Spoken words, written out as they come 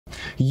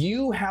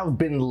You have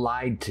been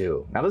lied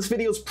to. Now, this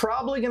video is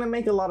probably going to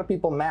make a lot of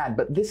people mad,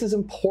 but this is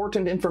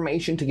important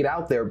information to get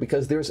out there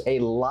because there's a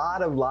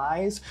lot of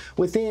lies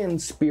within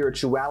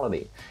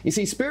spirituality. You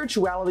see,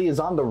 spirituality is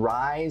on the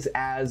rise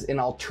as an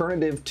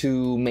alternative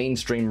to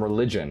mainstream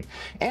religion.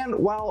 And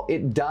while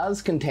it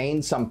does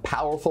contain some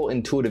powerful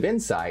intuitive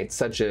insights,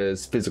 such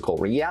as physical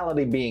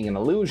reality being an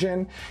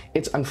illusion,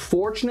 it's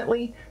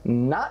unfortunately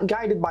not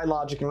guided by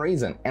logic and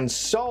reason. And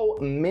so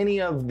many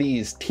of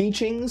these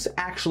teachings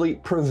actually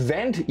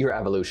prevent your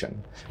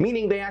evolution,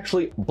 meaning they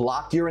actually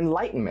block your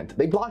enlightenment.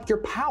 They block your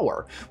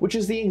power, which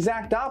is the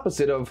exact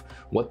opposite of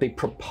what they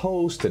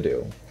propose to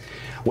do.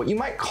 What you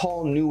might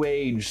call New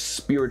Age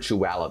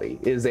spirituality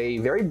is a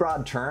very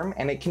broad term,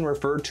 and it can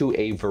refer to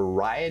a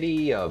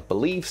variety of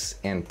beliefs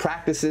and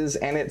practices,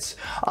 and it's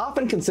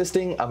often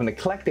consisting of an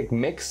eclectic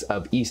mix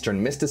of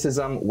Eastern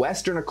mysticism,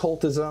 Western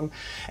occultism,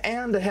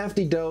 and a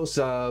hefty dose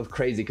of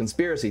crazy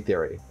conspiracy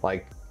theory,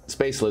 like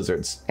space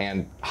lizards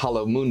and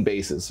hollow moon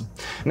bases.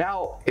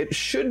 Now, it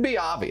should be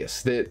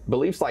obvious that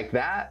beliefs like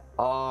that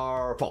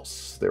are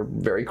false. They're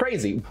very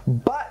crazy.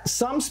 But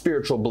some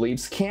spiritual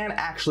beliefs can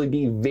actually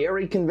be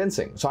very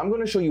convincing. So I'm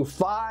going to show you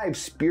 5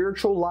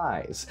 spiritual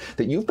lies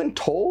that you've been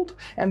told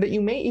and that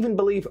you may even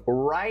believe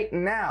right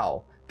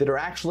now that are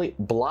actually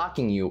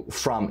blocking you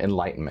from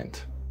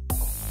enlightenment.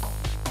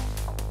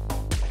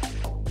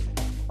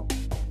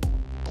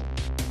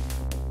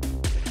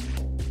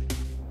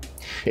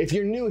 If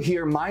you're new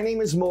here, my name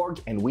is Morgue,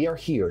 and we are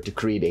here to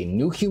create a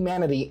new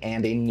humanity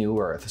and a new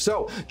Earth.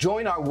 So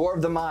join our War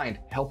of the Mind.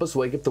 Help us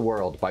wake up the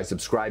world by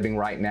subscribing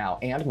right now.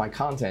 And my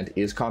content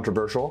is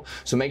controversial,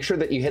 so make sure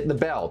that you hit the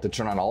bell to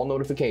turn on all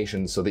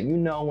notifications so that you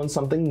know when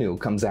something new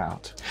comes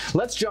out.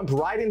 Let's jump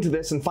right into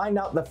this and find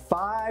out the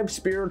 5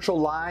 spiritual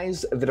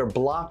lies that are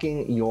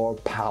blocking your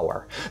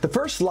power. The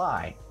first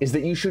lie is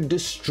that you should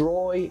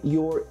destroy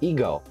your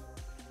ego.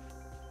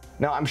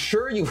 Now, I'm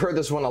sure you've heard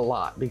this one a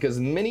lot because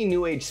many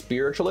New Age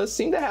spiritualists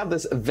seem to have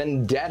this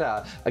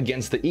vendetta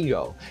against the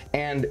ego,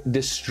 and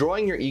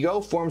destroying your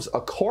ego forms a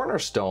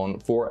cornerstone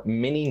for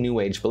many New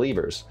Age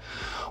believers.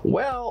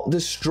 Well,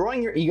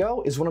 destroying your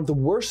ego is one of the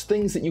worst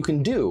things that you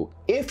can do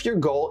if your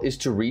goal is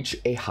to reach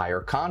a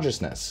higher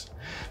consciousness.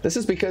 This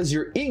is because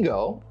your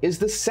ego is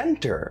the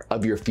center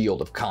of your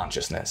field of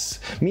consciousness,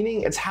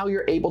 meaning it's how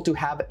you're able to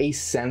have a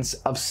sense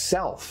of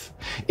self.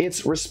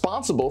 It's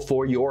responsible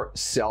for your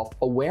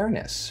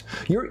self-awareness.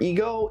 Your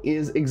ego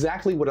is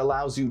exactly what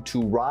allows you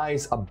to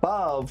rise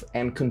above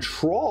and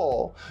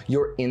control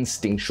your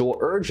instinctual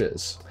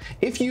urges.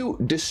 If you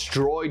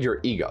destroyed your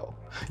ego,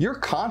 your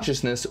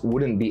consciousness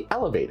wouldn't be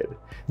elevated.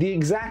 The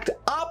exact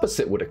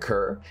opposite would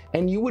occur,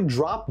 and you would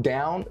drop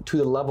down to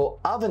the level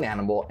of an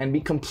animal and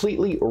be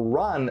completely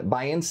run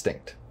by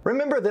instinct.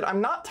 Remember that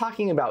I'm not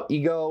talking about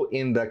ego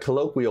in the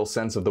colloquial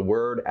sense of the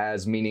word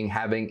as meaning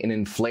having an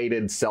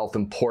inflated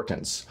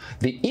self-importance.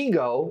 The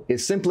ego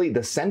is simply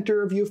the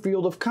center of your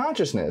field of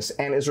consciousness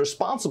and is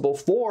responsible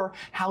for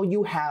how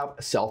you have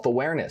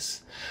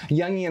self-awareness.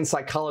 Jungian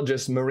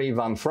psychologist Marie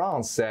van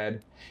France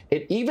said,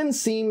 "It even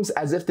seems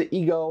as if the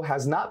ego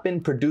has not been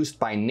produced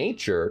by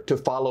nature to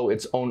follow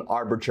its own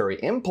arbitrary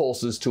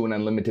impulses to an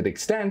unlimited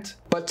extent,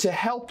 but to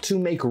help to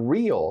make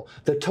real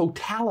the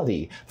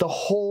totality, the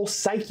whole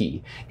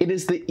psyche. It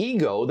is the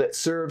ego that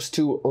serves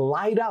to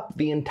light up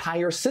the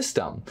entire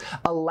system,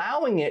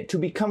 allowing it to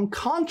become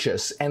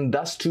conscious and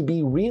thus to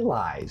be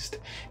realized.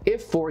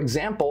 If, for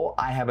example,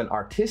 I have an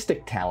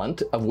artistic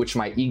talent of which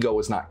my ego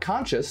is not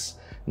conscious,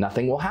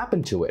 nothing will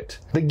happen to it.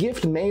 The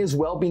gift may as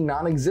well be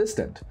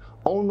non-existent.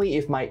 Only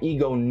if my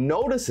ego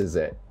notices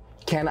it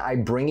can I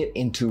bring it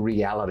into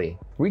reality."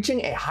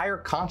 Reaching a higher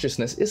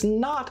consciousness is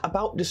not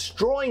about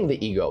destroying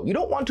the ego. You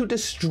don't want to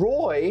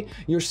destroy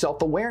your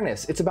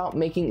self-awareness. It's about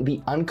making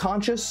the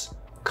unconscious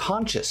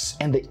conscious,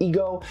 and the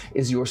ego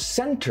is your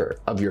center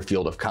of your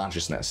field of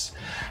consciousness.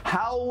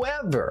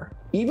 However,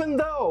 even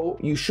though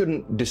you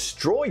shouldn't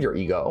destroy your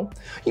ego,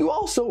 you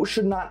also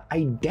should not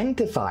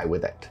identify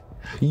with it.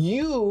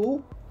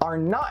 You are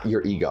not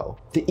your ego.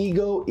 The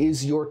ego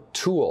is your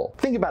tool.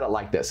 Think about it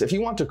like this. If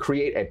you want to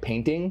create a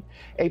painting,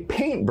 a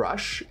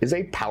paintbrush is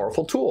a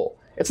powerful tool.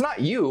 It's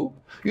not you.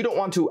 You don't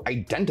want to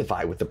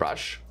identify with the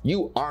brush.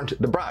 You aren't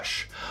the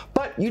brush.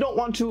 But you don't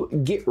want to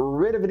get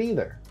rid of it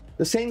either.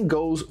 The same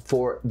goes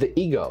for the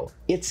ego.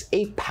 It's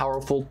a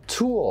powerful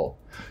tool.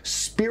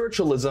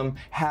 Spiritualism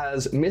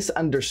has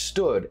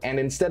misunderstood, and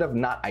instead of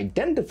not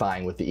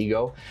identifying with the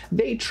ego,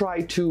 they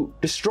try to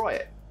destroy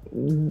it.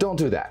 Don't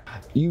do that.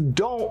 You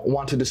don't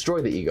want to destroy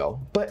the ego,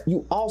 but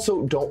you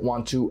also don't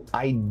want to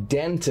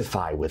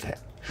identify with it.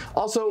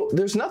 Also,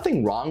 there's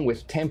nothing wrong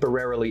with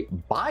temporarily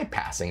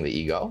bypassing the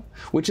ego,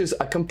 which is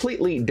a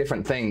completely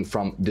different thing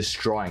from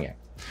destroying it.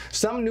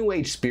 Some New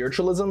Age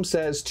spiritualism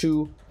says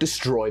to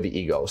destroy the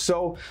ego,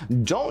 so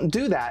don't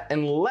do that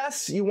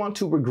unless you want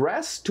to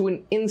regress to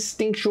an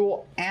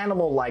instinctual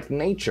animal-like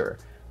nature,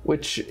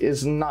 which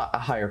is not a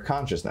higher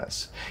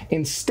consciousness.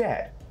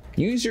 Instead,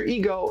 use your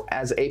ego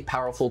as a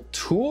powerful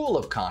tool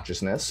of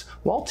consciousness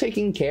while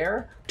taking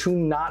care to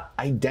not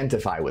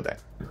identify with it.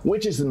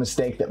 which is the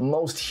mistake that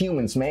most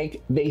humans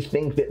make. They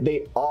think that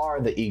they are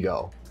the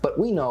ego, but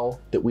we know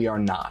that we are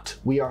not.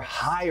 We are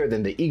higher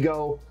than the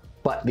ego,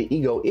 but the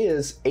ego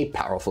is a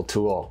powerful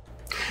tool.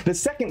 The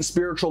second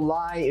spiritual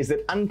lie is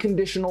that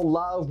unconditional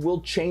love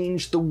will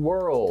change the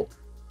world.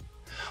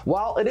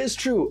 While it is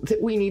true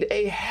that we need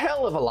a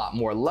hell of a lot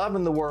more love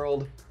in the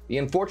world, the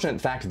unfortunate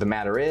fact of the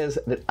matter is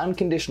that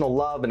unconditional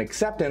love and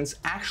acceptance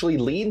actually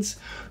leads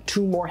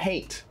to more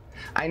hate.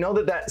 I know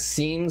that that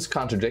seems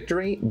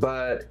contradictory,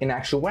 but in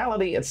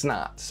actuality it's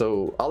not,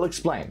 so I'll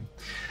explain.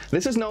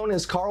 This is known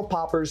as Karl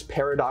Popper's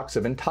paradox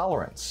of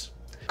intolerance.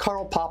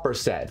 Karl Popper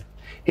said,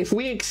 "If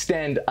we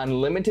extend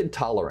unlimited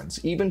tolerance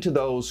even to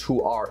those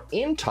who are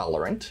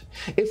intolerant,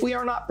 if we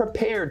are not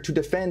prepared to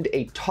defend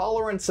a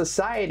tolerant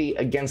society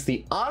against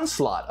the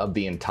onslaught of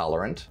the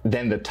intolerant,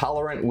 then the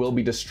tolerant will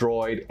be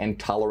destroyed and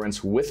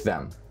tolerance with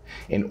them.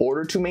 In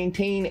order to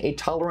maintain a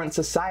tolerant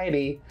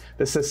society,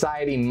 the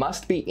society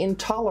must be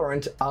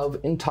intolerant of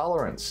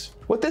intolerance."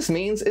 What this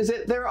means is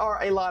that there are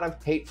a lot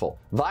of hateful,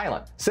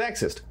 violent,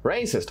 sexist,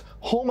 racist,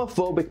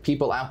 homophobic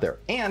people out there,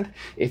 and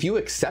if you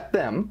accept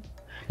them,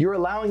 you're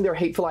allowing their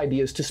hateful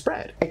ideas to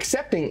spread.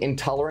 Accepting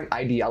intolerant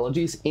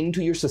ideologies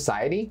into your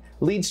society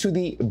leads to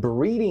the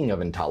breeding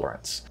of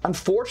intolerance.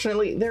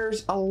 Unfortunately,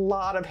 there's a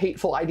lot of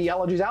hateful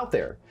ideologies out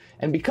there,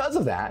 and because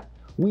of that,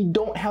 we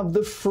don't have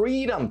the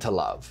freedom to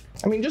love.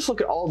 I mean, just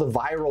look at all the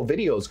viral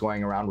videos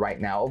going around right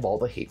now of all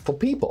the hateful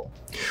people.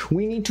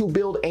 We need to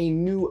build a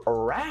new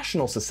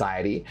rational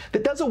society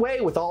that does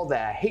away with all the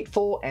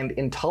hateful and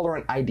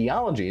intolerant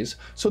ideologies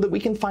so that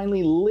we can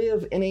finally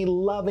live in a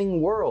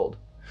loving world.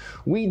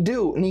 We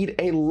do need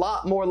a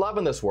lot more love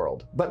in this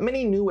world, but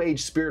many New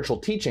Age spiritual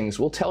teachings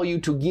will tell you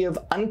to give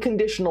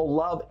unconditional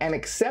love and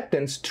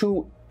acceptance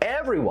to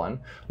everyone,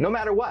 no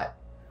matter what.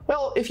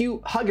 Well, if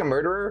you hug a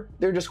murderer,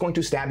 they're just going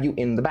to stab you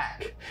in the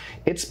back.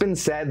 It's been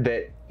said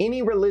that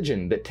any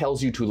religion that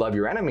tells you to love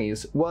your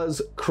enemies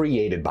was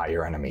created by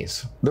your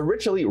enemies. The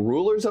ritually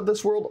rulers of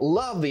this world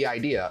love the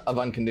idea of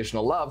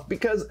unconditional love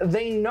because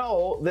they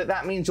know that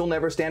that means you'll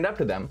never stand up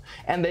to them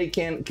and they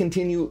can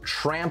continue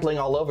trampling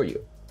all over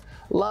you.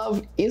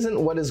 Love isn't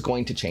what is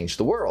going to change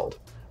the world.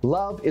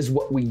 Love is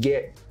what we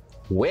get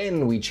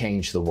when we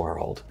change the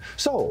world.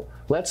 So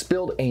let's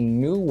build a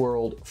new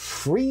world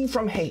free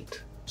from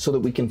hate so that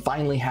we can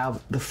finally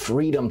have the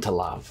freedom to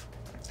love.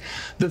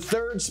 The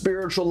third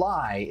spiritual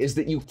lie is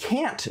that you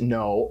can't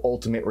know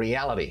ultimate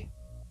reality.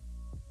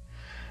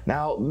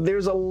 Now,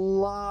 there's a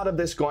lot of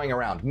this going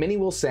around. Many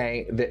will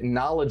say that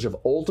knowledge of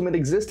ultimate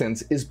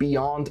existence is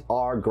beyond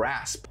our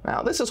grasp.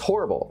 Now, this is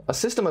horrible. A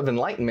system of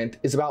enlightenment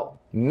is about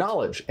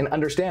knowledge and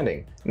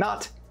understanding,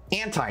 not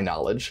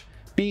anti-knowledge.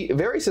 Be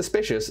very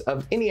suspicious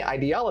of any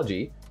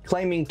ideology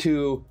claiming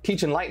to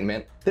teach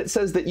enlightenment that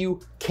says that you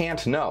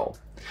can't know.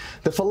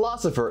 The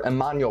philosopher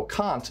Immanuel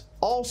Kant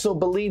also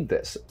believed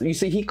this. You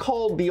see, he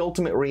called the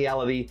ultimate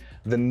reality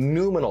the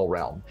noumenal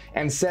realm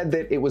and said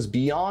that it was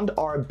beyond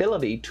our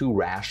ability to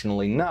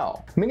rationally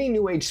know. Many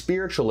New Age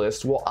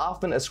spiritualists will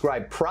often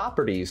ascribe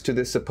properties to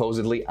this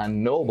supposedly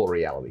unknowable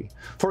reality.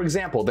 For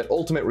example, that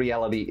ultimate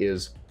reality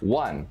is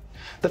one.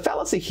 The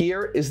fallacy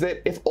here is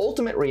that if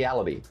ultimate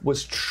reality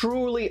was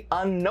truly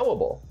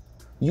unknowable,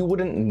 you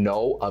wouldn't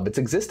know of its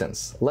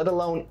existence, let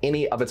alone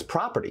any of its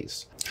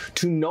properties.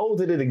 To know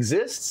that it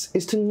exists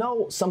is to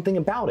know something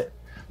about it,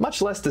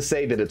 much less to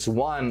say that it's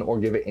one or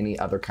give it any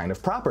other kind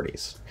of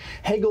properties.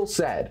 Hegel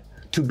said,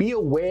 "To be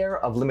aware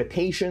of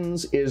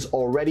limitations is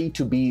already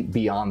to be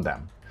beyond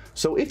them."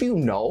 So if you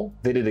know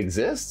that it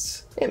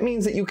exists, it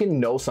means that you can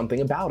know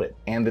something about it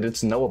and that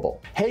it's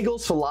knowable.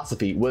 Hegel's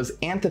philosophy was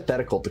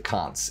antithetical to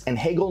Kant's, and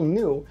Hegel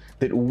knew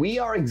that we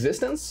are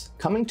existence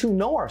coming to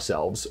know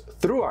ourselves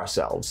through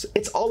ourselves.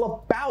 It's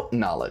all about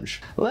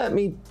knowledge. Let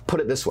me put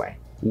it this way.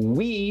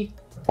 We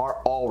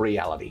are all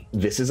reality.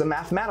 This is a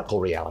mathematical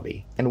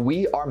reality, and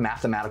we are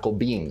mathematical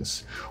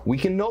beings. We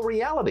can know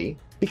reality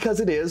because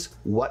it is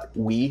what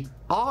we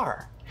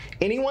are.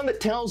 Anyone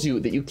that tells you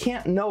that you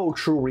can't know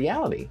true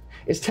reality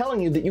is telling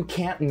you that you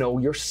can't know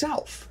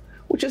yourself,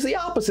 which is the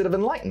opposite of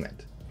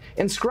enlightenment.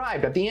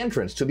 Inscribed at the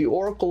entrance to the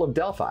Oracle of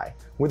Delphi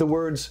were the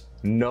words,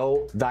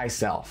 "Know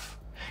thyself."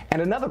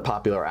 And another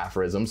popular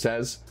aphorism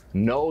says,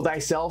 "Know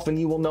thyself and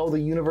you will know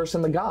the universe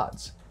and the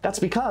gods." That's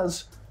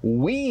because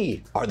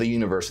we are the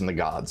universe and the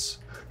gods.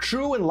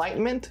 True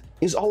enlightenment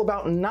is all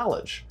about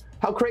knowledge.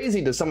 How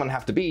crazy does someone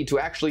have to be to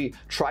actually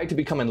try to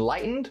become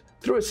enlightened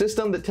through a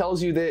system that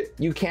tells you that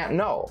you can't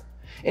know?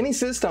 Any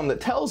system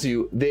that tells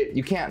you that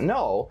you can't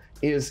know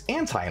is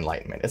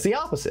anti-enlightenment. It's the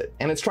opposite,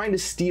 and it's trying to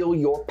steal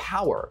your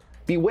power.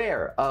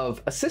 Beware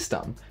of a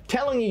system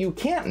telling you you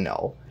can't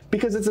know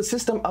because it's a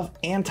system of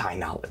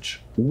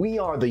anti-knowledge. We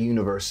are the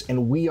universe,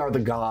 and we are the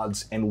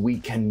gods, and we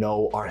can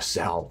know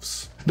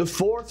ourselves. The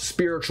fourth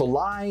spiritual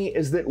lie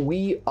is that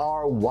we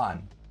are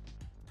one.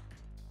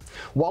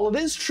 While it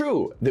is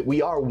true that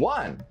we are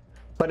one,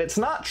 but it's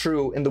not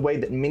true in the way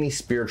that many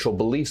spiritual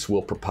beliefs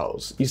will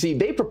propose. You see,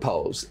 they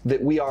propose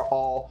that we are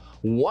all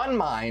one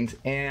mind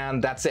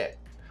and that's it,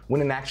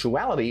 when in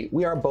actuality,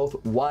 we are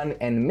both one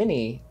and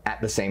many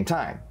at the same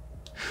time.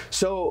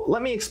 So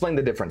let me explain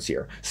the difference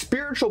here.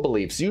 Spiritual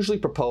beliefs usually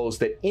propose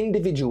that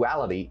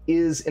individuality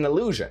is an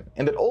illusion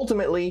and that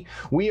ultimately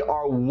we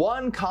are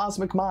one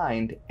cosmic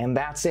mind and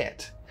that's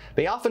it.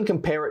 They often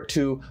compare it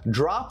to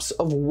drops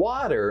of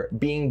water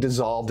being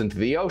dissolved into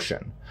the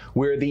ocean,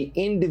 where the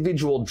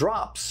individual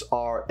drops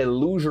are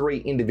illusory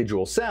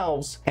individual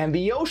selves and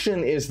the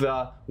ocean is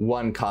the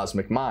one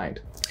cosmic mind.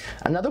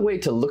 Another way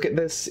to look at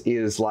this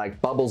is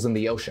like bubbles in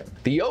the ocean.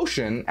 The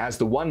ocean, as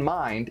the one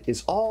mind,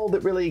 is all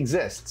that really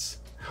exists,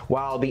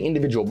 while the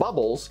individual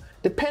bubbles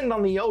depend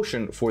on the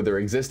ocean for their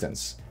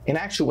existence. In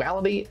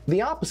actuality,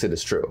 the opposite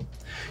is true.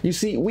 You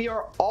see, we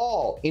are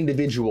all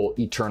individual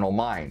eternal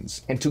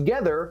minds, and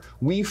together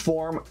we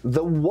form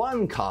the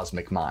one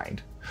cosmic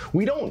mind.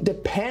 We don't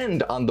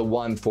depend on the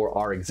one for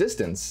our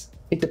existence.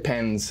 It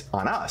depends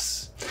on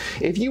us.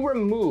 If you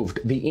removed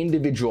the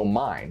individual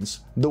minds,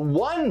 the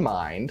one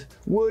mind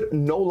would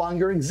no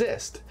longer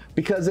exist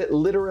because it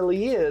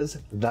literally is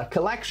the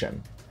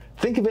collection.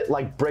 Think of it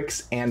like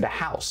bricks and a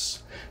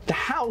house. The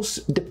house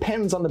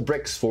depends on the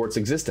bricks for its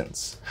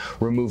existence.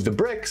 Remove the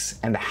bricks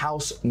and the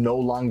house no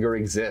longer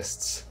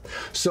exists.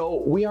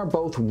 So we are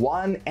both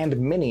one and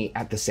many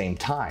at the same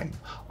time.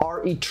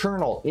 Our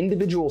eternal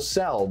individual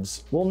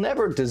selves will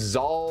never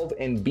dissolve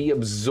and be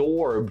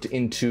absorbed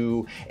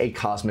into a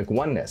cosmic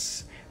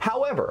oneness.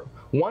 However,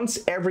 once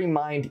every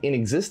mind in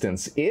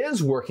existence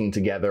is working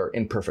together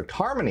in perfect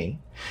harmony,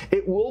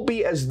 it will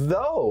be as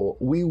though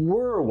we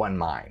were one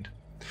mind.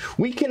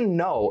 We can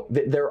know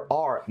that there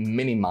are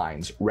many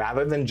minds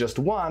rather than just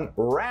one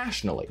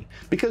rationally,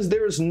 because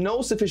there is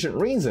no sufficient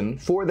reason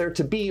for there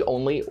to be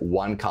only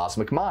one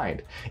cosmic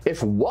mind.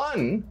 If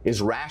one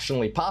is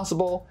rationally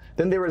possible,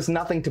 then there is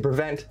nothing to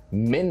prevent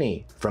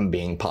many from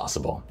being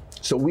possible.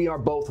 So we are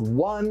both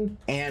one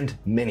and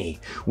many.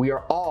 We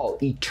are all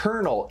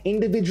eternal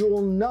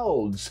individual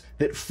nodes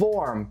that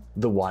form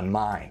the one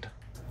mind.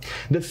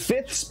 The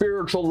fifth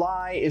spiritual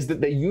lie is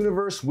that the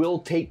universe will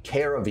take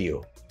care of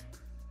you.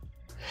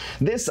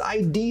 This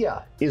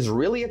idea is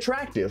really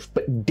attractive,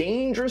 but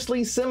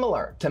dangerously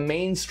similar to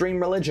mainstream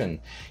religion.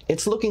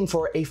 It's looking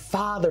for a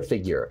father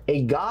figure,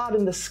 a God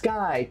in the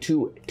sky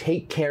to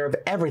take care of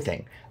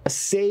everything, a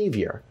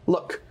savior.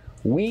 Look,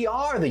 we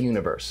are the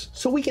universe,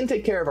 so we can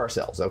take care of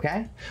ourselves,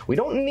 okay? We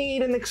don't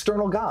need an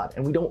external God,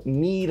 and we don't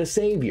need a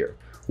savior.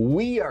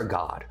 We are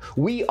God.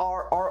 We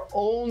are our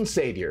own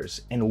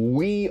saviors, and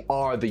we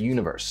are the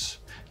universe.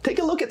 Take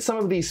a look at some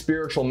of these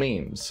spiritual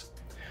memes.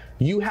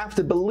 You have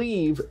to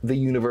believe the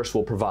universe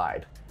will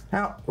provide.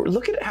 Now,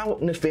 look at how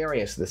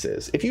nefarious this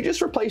is. If you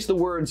just replace the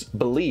words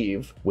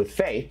believe with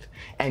faith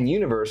and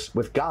universe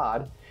with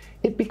God,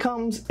 it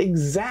becomes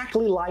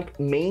exactly like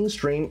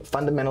mainstream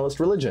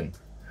fundamentalist religion.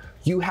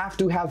 You have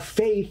to have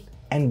faith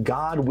and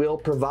God will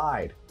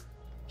provide.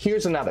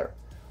 Here's another.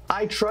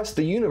 I trust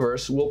the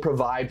universe will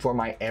provide for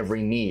my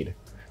every need.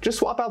 Just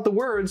swap out the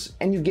words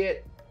and you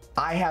get,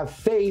 I have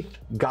faith,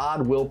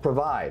 God will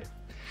provide.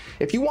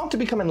 If you want to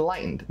become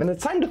enlightened, then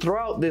it's time to throw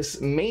out this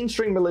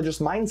mainstream religious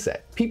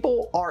mindset.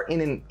 People are in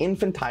an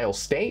infantile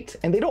state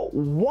and they don't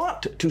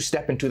want to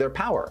step into their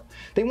power.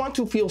 They want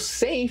to feel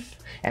safe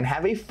and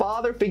have a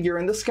father figure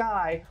in the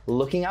sky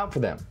looking out for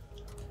them.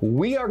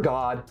 We are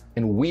God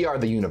and we are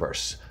the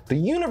universe. The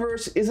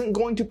universe isn't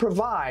going to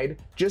provide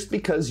just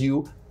because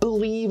you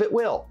believe it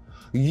will.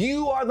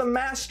 You are the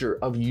master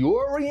of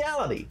your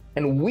reality,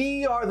 and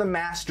we are the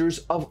masters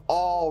of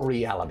all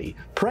reality.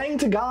 Praying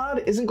to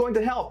God isn't going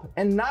to help,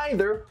 and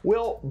neither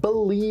will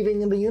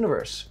believing in the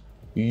universe.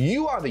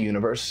 You are the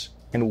universe,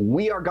 and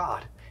we are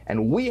God,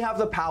 and we have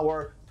the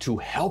power to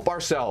help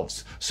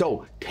ourselves.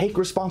 So take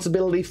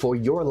responsibility for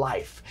your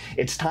life.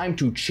 It's time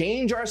to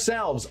change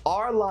ourselves,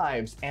 our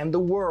lives, and the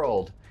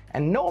world.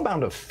 And no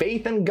amount of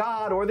faith in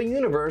God or the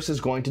universe is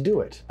going to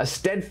do it. A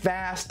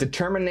steadfast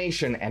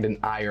determination and an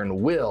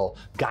iron will,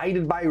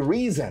 guided by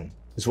reason,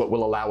 is what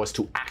will allow us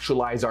to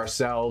actualize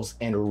ourselves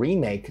and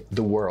remake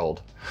the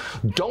world.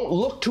 Don't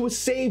look to a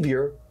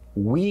savior,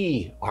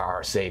 we are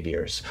our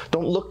saviors.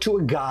 Don't look to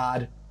a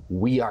God,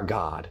 we are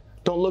God.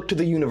 Don't look to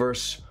the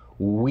universe,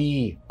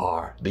 we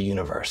are the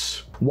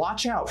universe.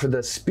 Watch out for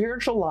the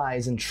spiritual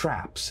lies and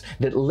traps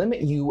that limit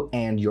you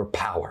and your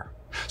power.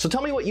 So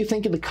tell me what you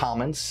think in the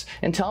comments,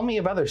 and tell me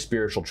of other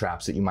spiritual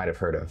traps that you might have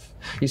heard of.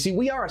 You see,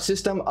 we are a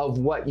system of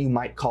what you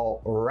might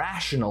call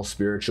rational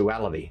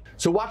spirituality.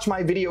 So watch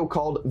my video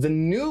called The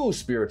New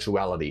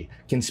Spirituality,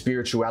 Can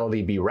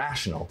Spirituality Be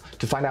Rational?,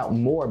 to find out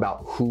more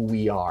about who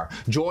we are.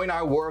 Join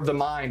our War of the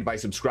Mind by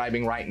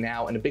subscribing right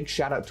now, and a big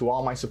shout out to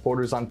all my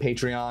supporters on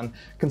Patreon.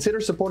 Consider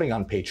supporting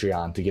on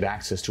Patreon to get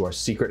access to our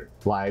secret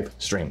live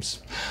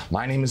streams.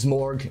 My name is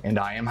Morgue, and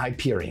I am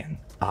Hyperion.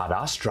 Ad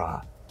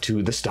Astra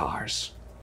to the stars.